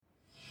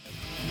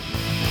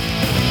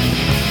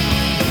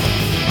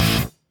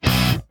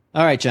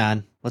All right,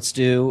 John, let's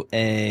do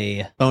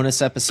a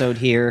bonus episode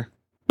here.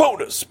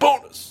 Bonus.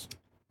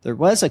 There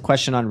was a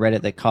question on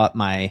Reddit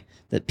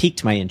that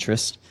piqued my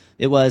interest.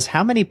 It was,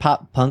 how many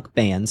pop punk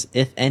bands,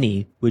 if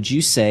any, would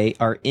you say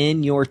are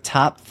in your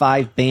top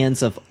 5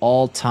 bands of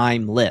all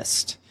time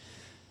list?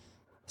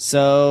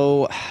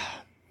 So,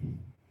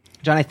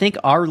 John, I think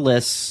our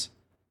lists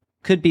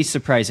could be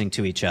surprising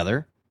to each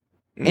other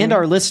and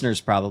our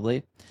listeners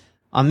probably.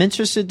 I'm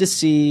interested to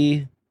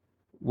see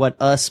what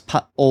us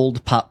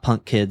old pop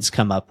punk kids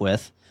come up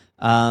with.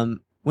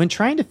 When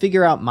trying to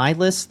figure out my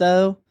list,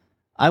 though,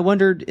 I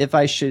wondered if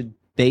I should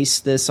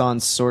base this on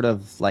sort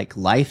of like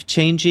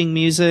life-changing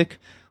music,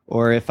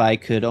 or if I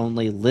could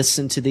only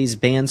listen to these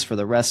bands for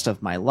the rest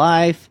of my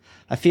life.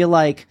 I feel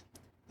like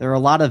there are a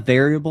lot of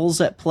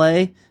variables at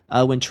play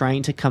when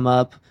trying to come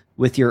up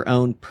with your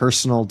own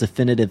personal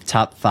definitive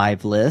top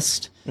 5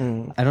 list.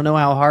 I don't know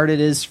how hard it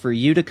is for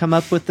you to come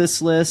up with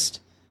this list.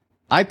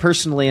 I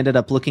personally ended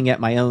up looking at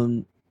my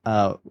own.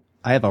 I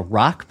have a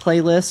rock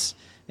playlist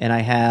and I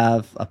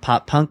have a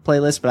pop punk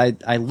playlist,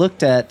 but I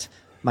looked at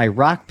my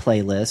rock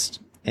playlist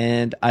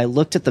and I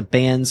looked at the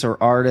bands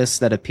or artists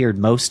that appeared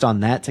most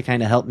on that to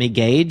kind of help me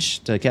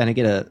gauge, to kind of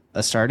get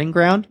a starting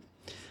ground.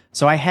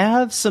 So I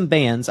have some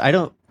bands.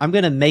 I'm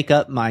going to make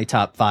up my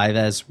top 5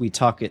 as we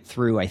talk it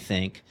through, I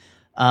think.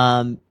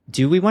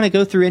 Do we want to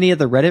go through any of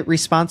the Reddit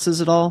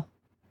responses at all?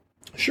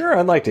 Sure,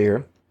 I'd like to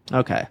hear.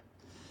 Okay.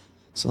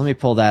 So let me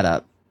pull that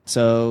up.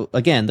 So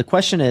again, the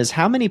question is,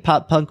 how many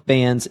pop punk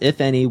bands,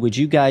 if any, would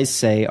you guys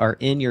say are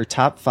in your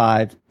top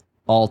 5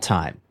 all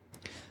time?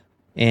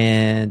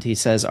 And he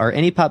says, are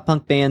any pop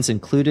punk bands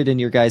included in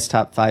your guys'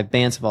 top 5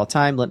 bands of all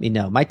time? Let me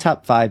know. My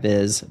top 5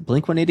 is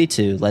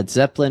Blink-182, Led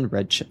Zeppelin,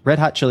 Red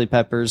Hot Chili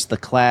Peppers, The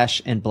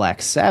Clash, and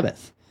Black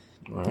Sabbath.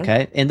 Right.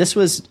 Okay. And this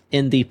was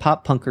in the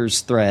Pop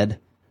Punkers thread,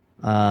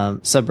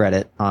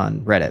 subreddit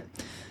on Reddit.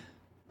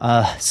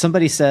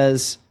 Somebody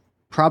says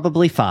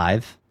probably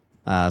 5.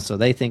 So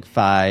they think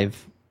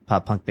 5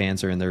 pop punk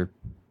bands are in their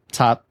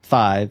top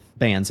 5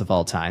 bands of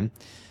all time.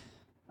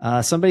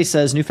 Somebody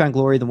says New Found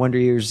Glory, The Wonder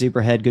Years,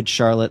 Zebrahead, Good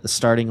Charlotte, The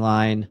Starting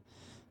Line.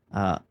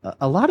 A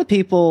lot of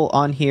people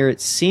on here, it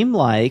seemed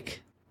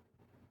like,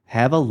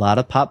 have a lot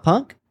of pop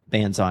punk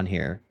bands on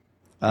here.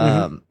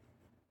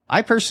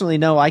 I personally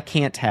know I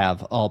can't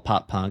have all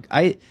pop punk.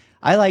 I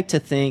like to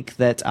think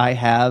that I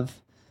have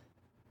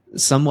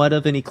somewhat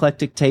of an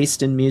eclectic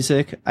taste in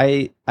music.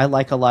 I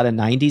like a lot of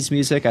 90s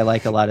music. I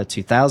like a lot of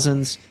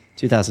 2000s,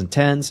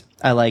 2010s.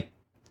 I like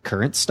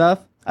current stuff.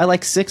 I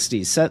like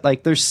 60s.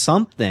 Like there's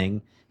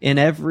something in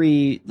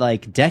every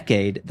like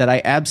decade that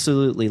I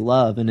absolutely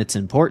love and it's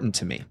important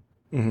to me.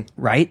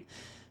 Right?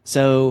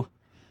 So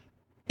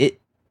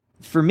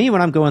for me,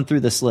 when I'm going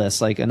through this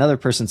list, like another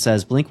person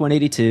says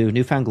Blink-182,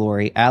 New Found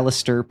Glory,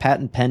 Alistair,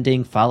 Patent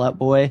Pending, Fall Out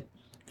Boy,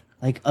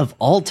 like of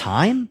all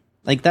time,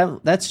 like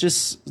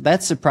that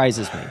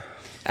surprises me.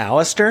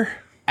 Alistair?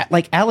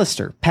 Like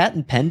Alistair,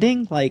 Patent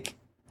Pending, like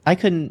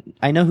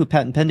I know who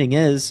Patent Pending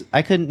is.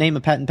 I couldn't name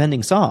a Patent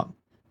Pending song.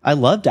 I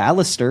loved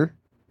Alistair.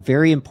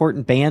 Very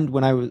important band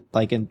when I was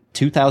like in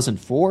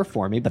 2004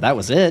 for me, but that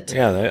was it.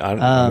 Yeah,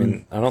 I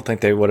mean, I don't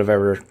think they would have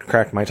ever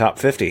cracked my top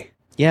 50.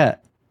 Yeah,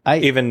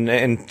 even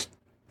in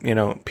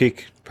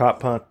peak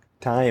pop punk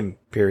time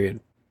period.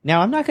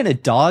 Now I'm not going to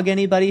dog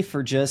anybody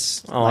for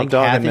just. Oh, I'm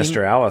dogging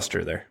Mr.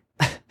 Alistair there.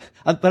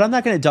 But I'm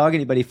not going to dog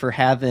anybody for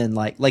having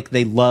like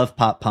they love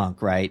pop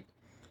punk, right?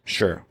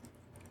 Sure.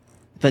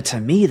 But to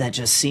me, that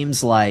just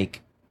seems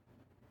like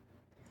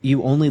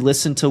you only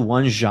listen to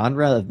one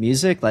genre of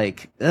music.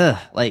 Like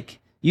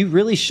you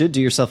really should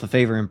do yourself a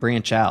favor and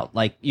branch out.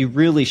 Like you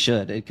really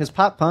should, because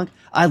pop punk,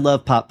 I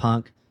love pop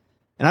punk.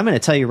 And I'm going to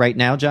tell you right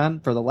now, John,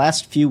 for the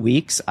last few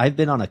weeks, I've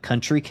been on a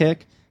country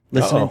kick,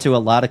 listening to a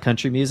lot of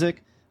country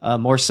music,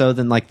 more so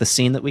than like the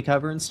scene that we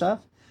cover and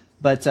stuff.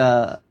 But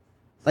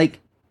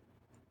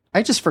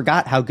I just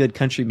forgot how good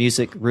country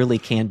music really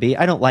can be.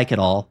 I don't like it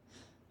all,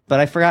 but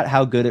I forgot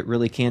how good it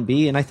really can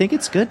be. And I think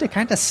it's good to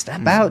kind of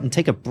step out and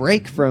take a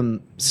break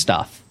from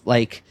stuff.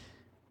 Like,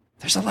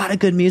 there's a lot of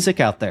good music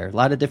out there, a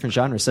lot of different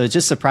genres. So it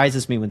just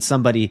surprises me when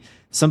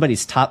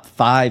somebody's top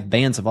 5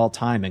 bands of all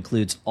time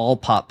includes all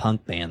pop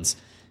punk bands.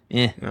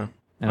 Yeah.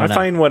 I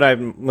find what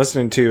I'm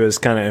listening to is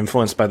kind of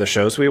influenced by the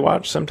shows we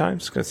watch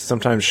sometimes, because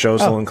sometimes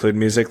shows will include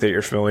music that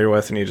you're familiar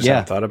with and you just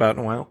haven't thought about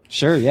in a while.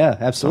 Sure, yeah,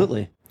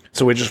 absolutely.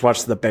 So we just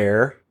watched The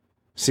Bear,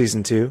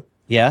 season 2.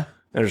 Yeah.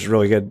 There's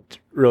really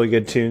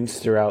good tunes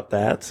throughout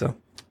that. So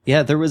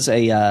yeah, there was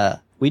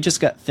we just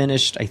got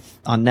finished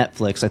on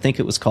Netflix. I think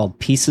it was called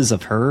Pieces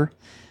of Her.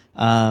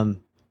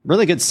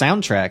 Really good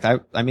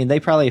soundtrack. I mean, they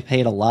probably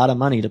paid a lot of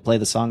money to play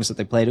the songs that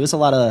they played. It was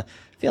I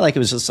feel like it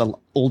was just an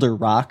older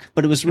rock,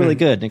 but it was really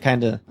good. And it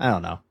kind of, I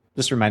don't know,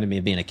 just reminded me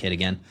of being a kid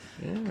again.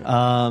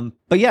 Yeah.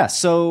 But yeah,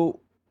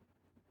 so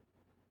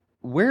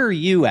where are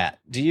you at?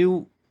 Do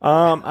you,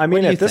 I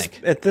mean, at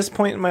this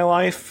point in my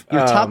life,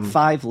 your top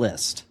 5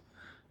 list.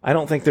 I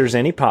don't think there's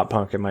any pop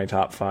punk in my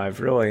top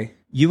 5, really.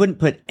 You wouldn't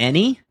put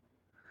any?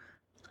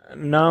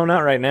 No, not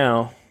right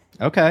now.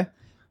 Okay.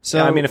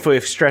 So I mean, if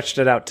we've stretched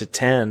it out to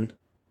 10,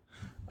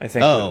 I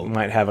think it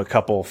might have a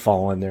couple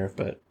fall in there,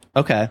 but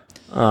okay.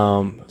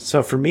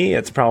 So for me,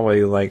 it's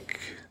probably like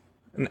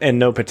in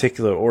no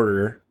particular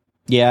order.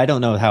 Yeah, I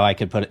don't know how I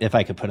could put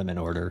them in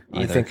order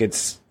either. I think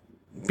it's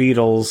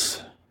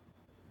Beatles.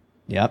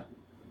 Yep.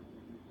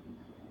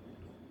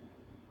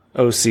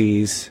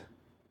 OCs.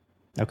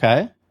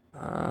 Okay.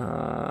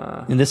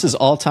 And this is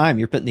all time.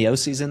 You're putting the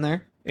OCs in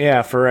there?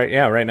 Yeah,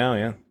 right now,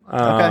 yeah.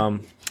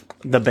 Okay.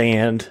 The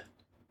band.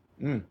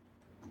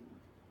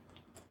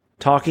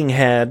 Talking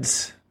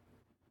Heads.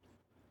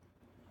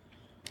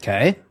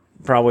 Okay.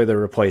 Probably the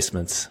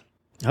Replacements.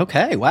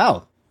 Okay,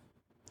 wow.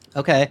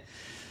 Okay.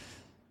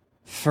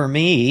 For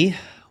me,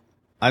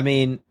 I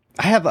mean,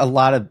 I have a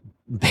lot of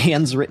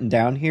bands written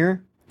down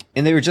here,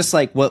 and they were just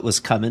like what was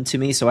coming to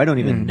me, so I don't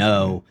even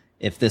know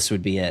if this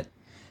would be it.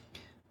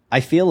 I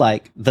feel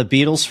like the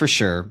Beatles for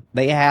sure.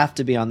 They have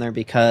to be on there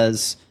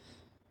because,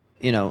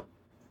 you know,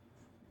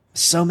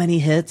 so many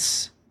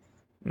hits,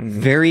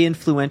 very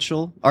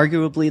influential,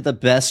 arguably the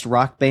best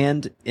rock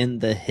band in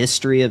the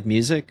history of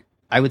music.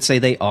 I would say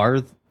they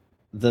are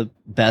the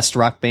best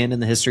rock band in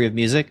the history of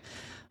music.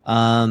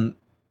 And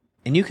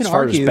you can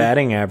argue, as far as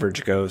batting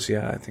average goes,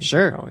 yeah, I think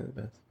sure, they're probably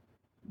the best.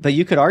 But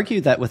you could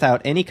argue that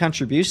without any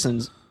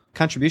contributions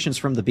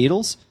from the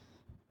Beatles,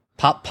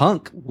 pop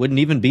punk wouldn't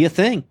even be a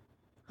thing.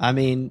 I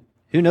mean,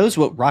 who knows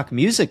what rock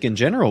music in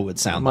general would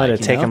sound like? Might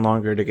have taken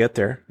longer to get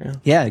there.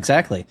 Yeah,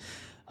 exactly.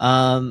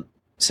 So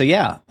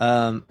yeah,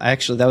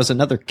 actually, that was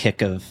another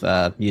kick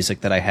of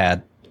music that I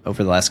had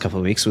over the last couple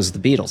of weeks was the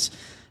Beatles.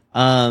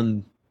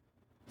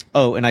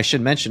 Oh, and I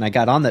should mention, I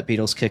got on that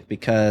Beatles kick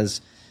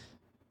because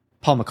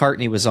Paul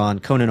McCartney was on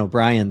Conan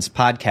O'Brien's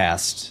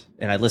podcast,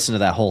 and I listened to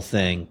that whole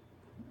thing.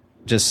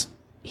 Just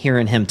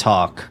hearing him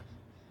talk,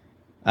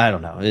 I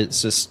don't know.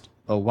 It's just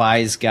a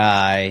wise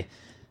guy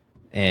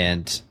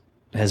and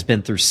has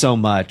been through so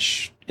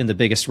much in the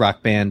biggest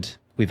rock band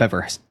we've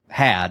ever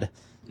had.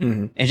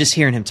 And just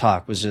hearing him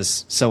talk was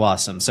just so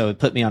awesome. So it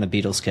put me on a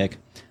Beatles kick.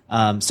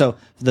 So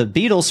the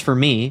Beatles for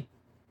me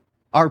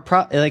are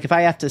like, if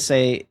I have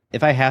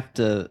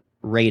to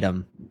rate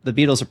them, the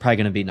Beatles are probably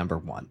going to be number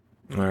one.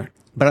 All right.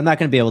 But I'm not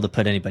going to be able to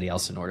put anybody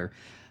else in order.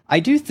 I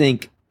do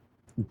think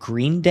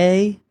Green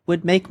Day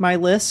would make my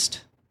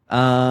list.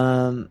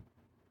 One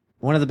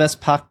of the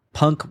best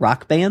punk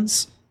rock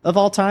bands of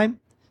all time.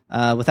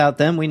 Without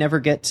them, we never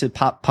get to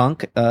pop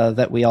punk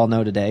that we all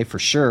know today, for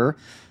sure.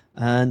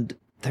 And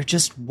they're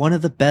just one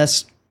of the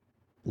best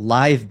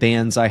live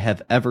bands I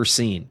have ever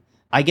seen.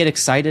 I get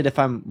excited if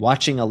I'm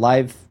watching a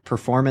live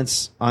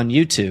performance on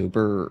YouTube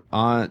or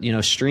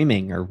on,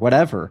 streaming or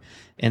whatever.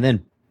 And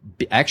then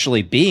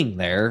actually being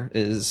there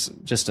is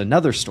just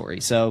another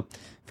story. So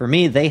for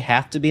me, they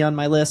have to be on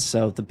my list.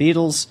 So the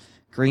Beatles,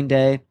 Green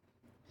Day. I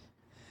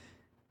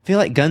feel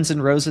like Guns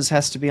N' Roses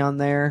has to be on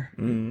there.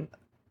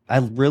 I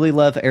really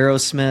love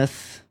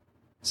Aerosmith.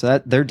 So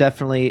that they're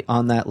definitely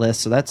on that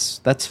list. So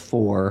that's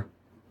 4.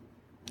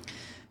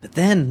 But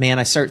then, man,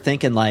 I start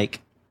thinking like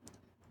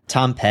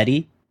Tom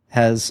Petty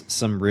has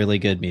some really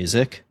good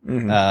music. You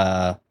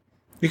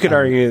could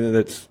argue that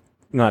it's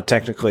not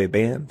technically a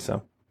band,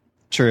 so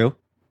true.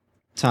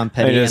 Tom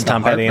Petty, and the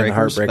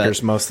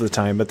Heartbreakers most of the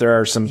time, but there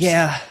are some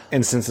Yeah.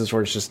 instances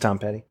where it's just Tom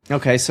Petty.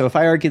 Okay, so if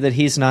I argue that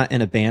he's not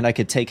in a band, I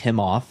could take him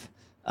off.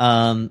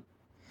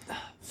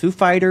 Foo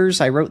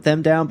Fighters, I wrote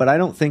them down, but I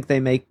don't think they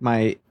make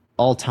my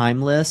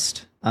all-time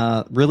list.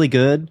 Really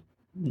good,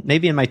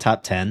 maybe in my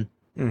top 10.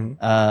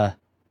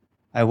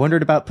 I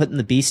wondered about putting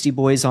the Beastie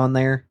Boys on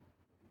there.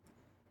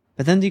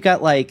 But then you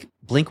got like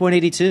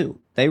Blink-182.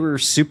 They were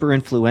super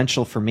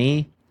influential for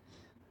me.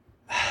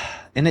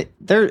 And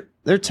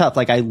they're tough.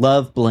 Like, I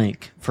love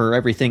Blink for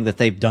everything that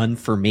they've done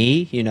for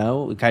me,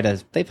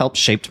 they've helped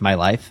shaped my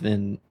life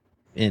in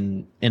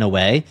a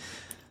way.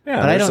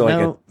 Yeah, but I don't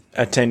know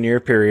a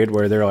 10-year period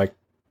where they're like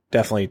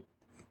definitely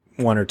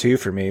 1 or 2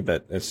 for me,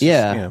 but it's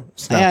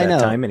it's not that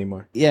time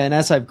anymore. Yeah, and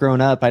as I've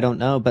grown up, I don't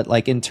know, but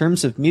like in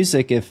terms of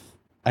music,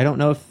 I don't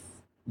know if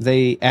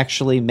they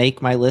actually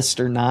make my list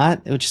or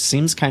not, which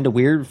seems kind of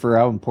weird for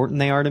how important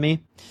they are to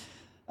me.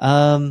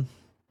 So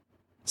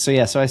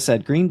I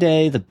said Green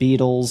Day, the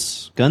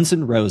Beatles, Guns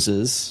N'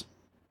 Roses,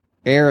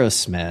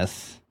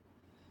 Aerosmith.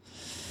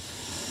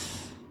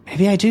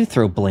 Maybe I do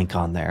throw Blink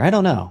on there. I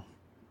don't know.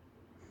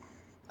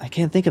 I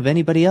can't think of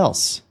anybody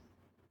else.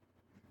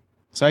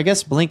 So I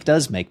guess Blink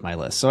does make my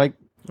list. So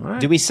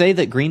do we say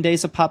that Green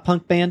Day's a pop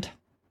punk band?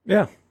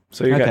 Yeah.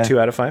 So you got 2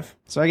 out of 5.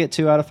 So I get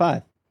 2 out of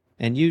 5.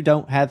 And you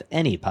don't have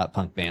any pop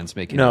punk bands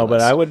making No, your but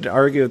list. I would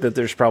argue that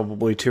there's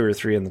probably 2 or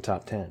 3 in the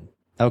top 10.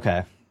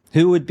 Okay.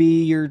 Who would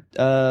be your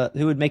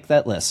who would make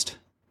that list?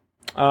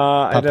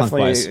 I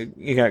definitely,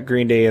 you got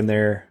Green Day in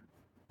there.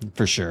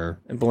 For sure.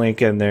 And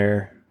Blink in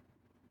there.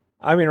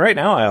 I mean, right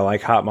now I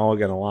like Hot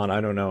Mulligan a lot.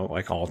 I don't know,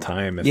 like all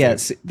time.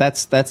 That's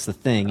the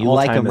thing. You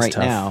like them right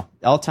now.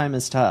 All time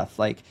is tough.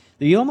 Like,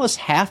 you almost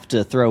have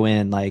to throw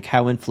in like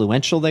how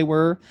influential they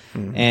were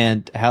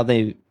and how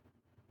they,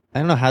 I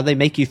don't know, how they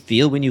make you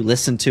feel when you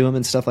listen to them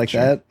and stuff like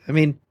that. I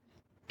mean,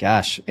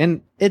 gosh,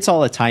 and it's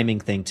all a timing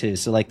thing too.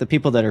 So like the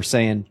people that are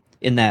saying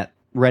in that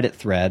Reddit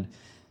thread,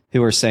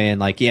 who are saying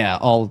like, yeah,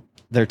 all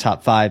their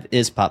top 5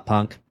 is pop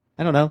punk.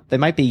 I don't know. They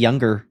might be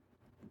younger.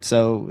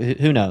 So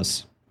who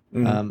knows?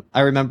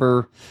 I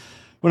remember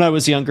when I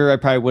was younger, I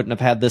probably wouldn't have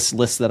had this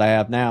list that I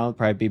have now. It'd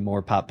probably be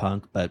more pop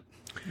punk, but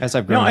as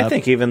I've grown up, I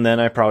think even then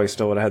I probably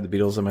still would have had the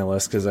Beatles on my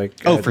list because I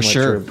for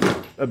sure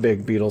a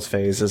big Beatles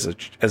phase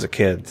as a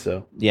kid.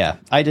 So yeah,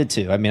 I did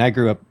too. I mean, I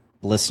grew up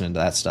listening to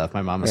that stuff.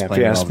 My mom was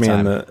playing it all the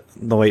time. If you asked me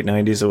in the late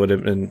 90s, it would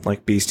have been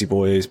like Beastie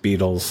Boys,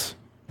 Beatles.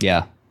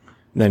 Yeah.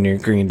 Then your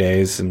Green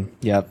Days. And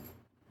yep.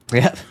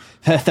 Yeah.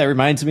 That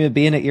reminds me of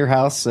being at your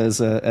house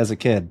as a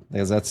kid,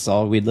 because that's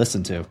all we'd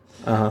listen to.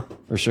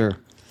 For sure.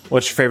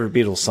 What's your favorite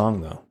Beatles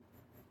song, though?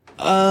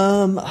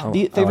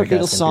 Favorite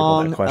Beatles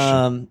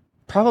song?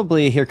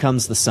 Probably Here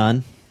Comes the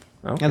Sun.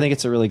 Okay. I think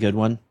it's a really good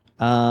one.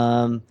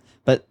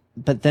 But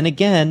then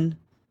again,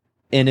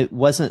 and it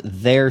wasn't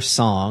their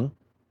song,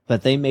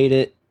 but they made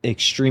it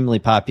extremely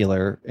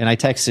popular. And I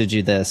texted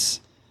you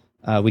this.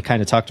 We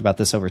kind of talked about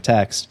this over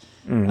text.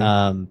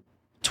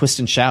 Twist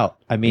and Shout.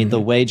 I mean, the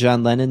way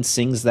John Lennon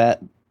sings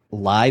that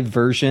live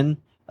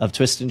version of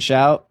Twist and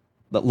Shout,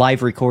 the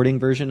live recording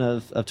version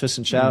of Twist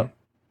and Shout,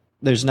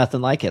 there's nothing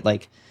like it.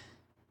 Like,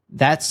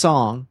 that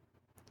song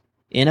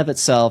in of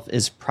itself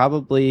is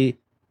probably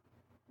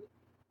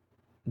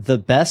the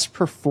best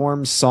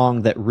performed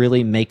song that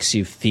really makes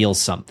you feel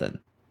something.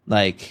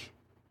 Like,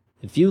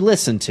 if you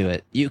listen to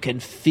it, you can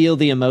feel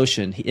the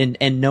emotion.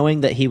 And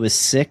knowing that he was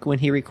sick when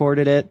he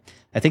recorded it,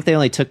 I think they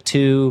only took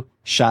 2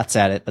 shots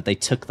at it, but they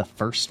took the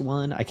first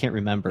one. I can't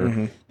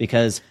remember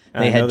because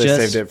they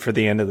saved it for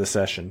the end of the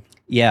session.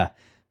 Yeah.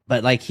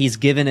 But like, he's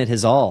given it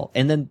his all.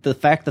 And then the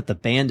fact that the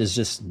band is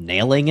just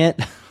nailing it,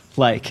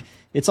 like,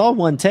 it's all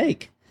one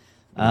take.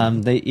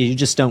 You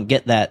just don't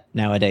get that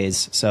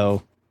nowadays.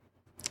 So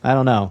I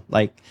don't know.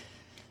 Like,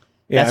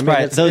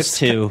 those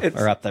two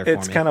are up there for me.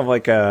 It's kind of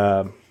like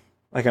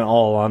an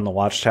All on the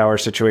Watchtower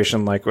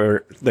situation, like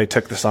where they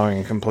took the song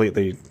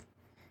and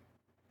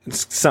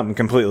it's something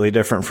completely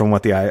different from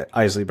what the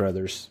Isley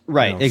Brothers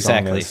exactly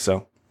song is,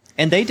 so.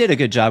 And they did a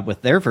good job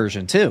with their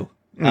version too.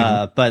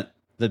 But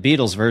the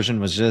Beatles version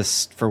was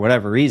just, for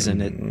whatever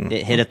reason,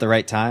 it hit at the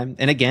right time.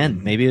 And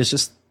again, maybe it was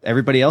just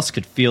everybody else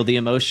could feel the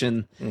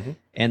emotion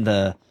and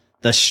the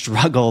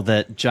struggle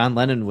that John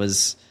Lennon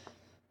was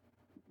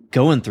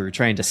going through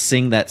trying to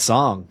sing that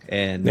song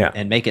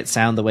and make it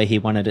sound the way he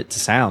wanted it to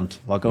sound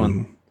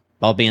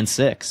while being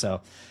sick.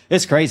 So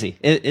it's crazy.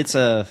 It's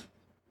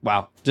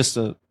just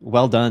a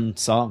well done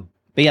song.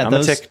 But yeah,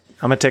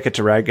 I'm a Ticket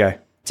to Ride guy.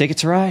 Ticket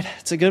to Ride.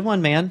 It's a good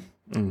one, man.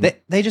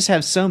 They just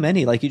have so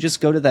many. Like, you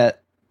just go to that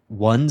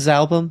Ones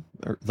album,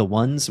 or the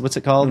Ones, what's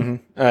it called?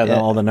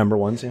 All the number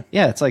ones. Yeah.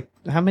 Yeah. It's like,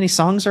 how many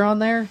songs are on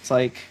there? It's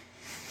like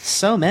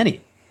so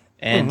many.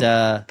 And,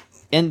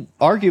 and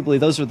arguably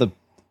those are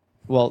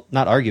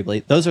not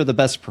arguably, those are the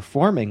best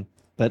performing,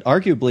 but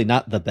arguably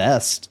not the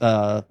best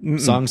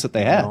songs that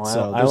they had. No,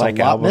 so I like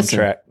album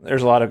track.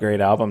 There's a lot of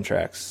great album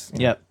tracks.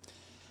 Yep.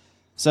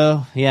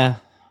 So yeah,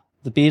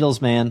 the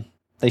Beatles, man,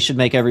 they should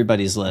make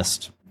everybody's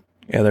list.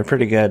 Yeah, they're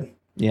pretty good.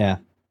 Yeah,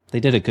 they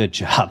did a good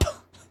job.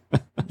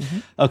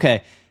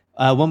 Okay,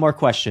 one more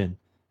question.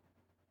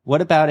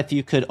 What about if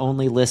you could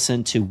only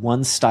listen to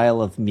one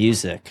style of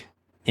music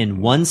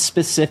in one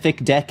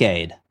specific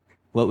decade?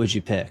 What would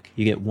you pick?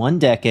 You get one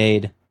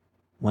decade,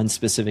 one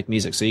specific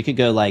music. So you could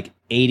go like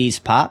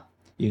 80s pop,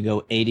 you can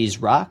go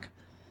 80s rock,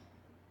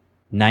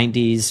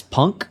 90s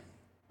punk,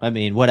 I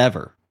mean,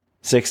 whatever.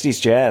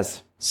 60s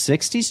jazz.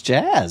 60s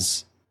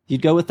jazz.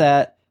 You'd go with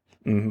that.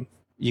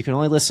 You can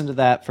only listen to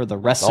that for the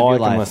rest of your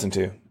life. All I can listen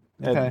to.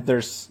 Okay.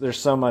 There's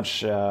so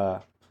much.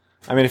 I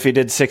mean, if you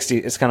did 60,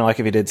 it's kind of like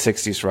if you did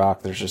 60s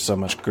rock. There's just so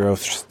much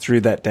growth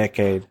through that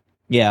decade.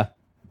 Yeah.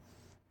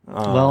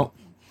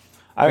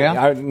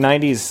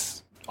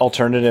 90s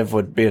alternative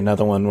would be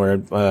another one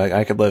where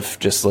I could live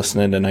just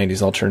listening to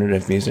 90s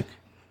alternative music.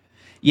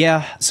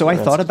 Yeah. So I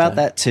thought about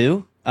that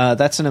too.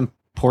 That's an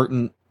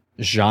important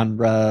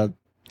genre,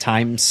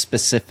 time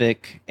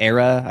specific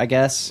era, I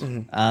guess.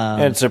 And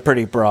it's a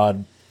pretty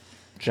broad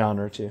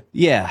genre too.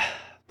 Yeah.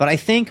 But I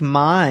think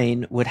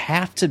mine would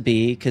have to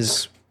be,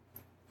 because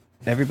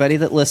everybody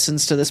that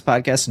listens to this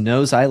podcast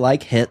knows I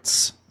like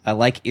hits. I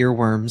like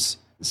earworms.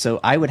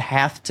 So I would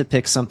have to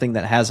pick something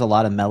that has a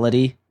lot of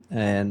melody.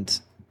 And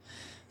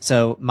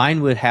so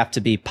mine would have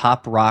to be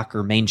pop rock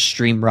or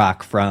mainstream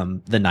rock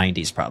from the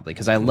 90s, probably,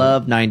 because I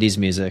love 90s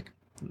music.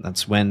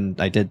 That's when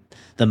I did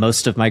the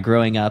most of my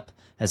growing up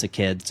as a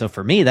kid. So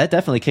for me, that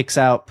definitely kicks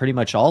out pretty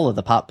much all of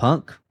the pop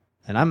punk.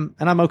 And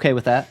I'm okay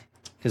with that,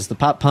 because the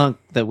pop punk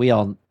that we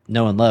all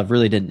know and love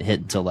really didn't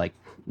hit until like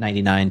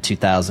 99,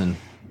 2000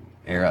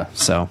 era.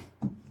 So,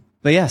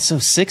 but yeah, so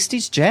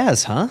 60s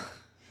jazz, huh?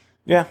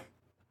 Yeah.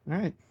 All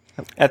right.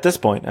 At this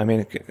point, I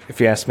mean, if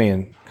you ask me,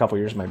 in a couple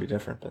years it might be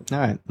different. But. All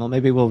right. Well,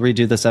 maybe we'll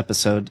redo this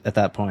episode at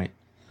that point.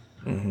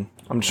 I'm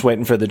just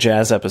waiting for the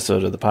jazz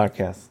episode of the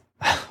podcast.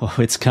 Oh,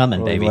 it's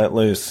coming, baby. Let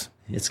loose.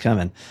 It's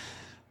coming.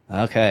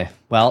 Okay.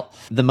 Well,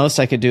 the most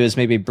I could do is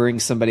maybe bring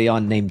somebody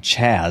on named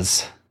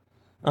Chaz.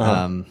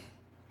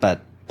 But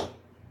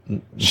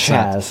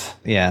Chaz.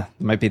 Yeah,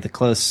 might be the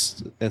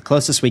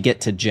closest we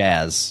get to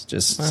jazz.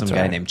 Just some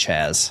guy right. named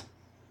Chaz.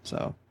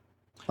 So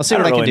I'll see I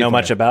what don't I can really do. know for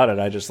much you. about it.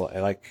 I just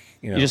like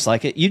You just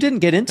like it. You didn't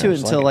get into it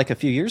just until like like a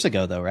few years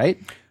ago, though, right?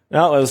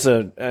 No, it was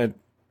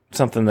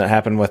something that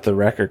happened with the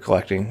record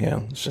collecting.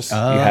 Yeah, it's just you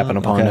happen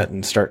upon okay. it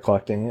and start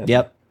collecting it.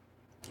 Yep.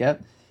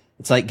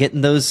 It's like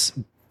getting those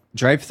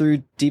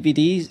drive-through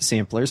DVD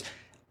samplers,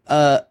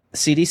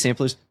 CD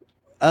samplers,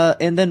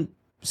 and then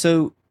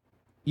so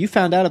you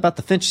found out about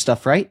the Finch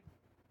stuff, right?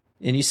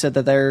 And you said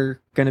that they're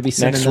going to be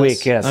sending Next those?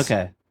 week, yes.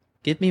 Okay,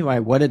 give me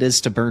what it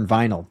is to burn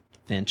vinyl,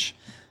 Finch.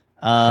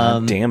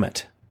 Damn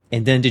it!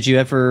 And then did you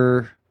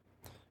ever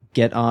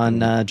get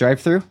on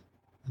drive-through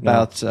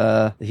about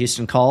the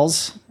Houston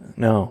Calls?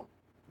 No,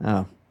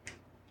 Oh,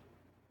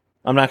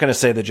 I'm not going to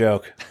say the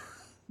joke.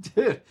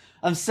 dude,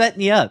 I'm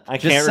setting you up. I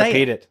Just can't say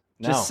repeat it.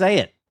 No. Just say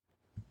it.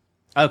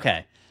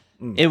 Okay.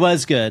 It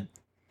was good.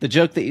 The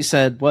joke that you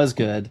said was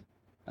good.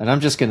 And I'm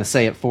just going to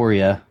say it for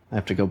you. I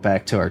have to go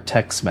back to our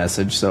text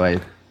message. So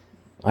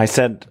I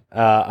said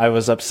I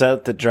was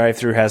upset that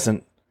Drive-Thru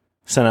hasn't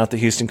sent out the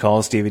Houston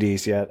Calls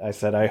DVDs yet. I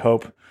said I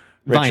hope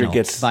Richard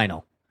gets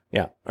vinyl.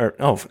 Yeah. Or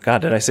oh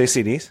God, did I say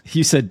CDs?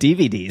 You said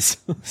DVDs.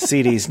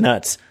 CDs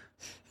nuts.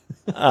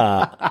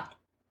 I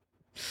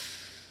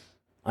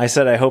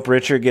said I hope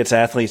Richard gets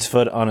Athlete's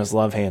Foot on his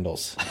love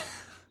handles.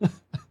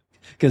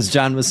 Because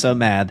John was so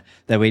mad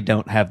that we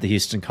don't have the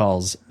Houston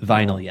Calls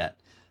vinyl yet.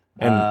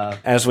 And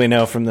as we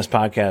know from this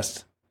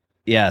podcast,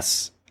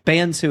 Yes.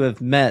 Bands who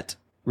have met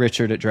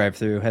Richard at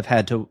drive-thru have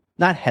had to,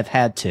 not have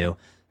had to,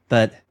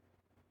 but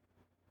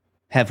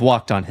have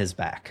walked on his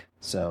back.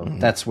 So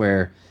that's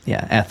where,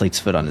 Athlete's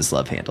Foot on his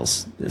love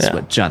handles is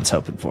what John's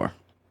hoping for.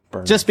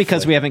 Just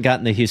because we haven't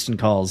gotten the Houston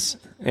Calls.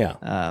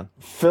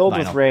 filled vinyl.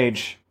 with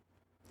rage.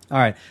 All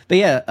right.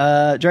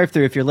 But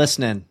drive-thru, if you're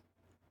listening,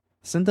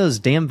 send those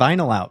damn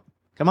vinyl out.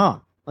 Come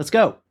on. Let's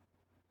go.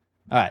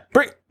 All right.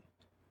 Bring.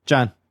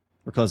 John,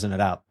 we're closing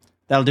it out.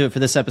 That'll do it for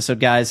this episode,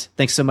 guys.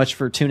 Thanks so much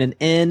for tuning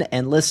in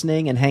and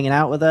listening and hanging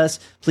out with us.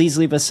 Please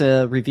leave us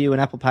a review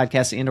on Apple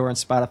Podcasts and or on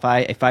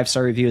Spotify. A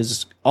 5-star review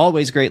is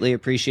always greatly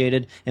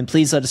appreciated. And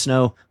please let us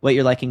know what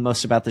you're liking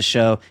most about the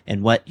show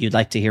and what you'd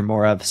like to hear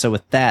more of. So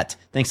with that,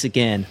 thanks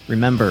again.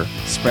 Remember,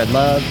 spread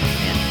love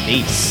and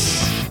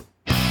peace.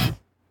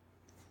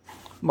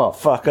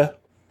 Motherfucker.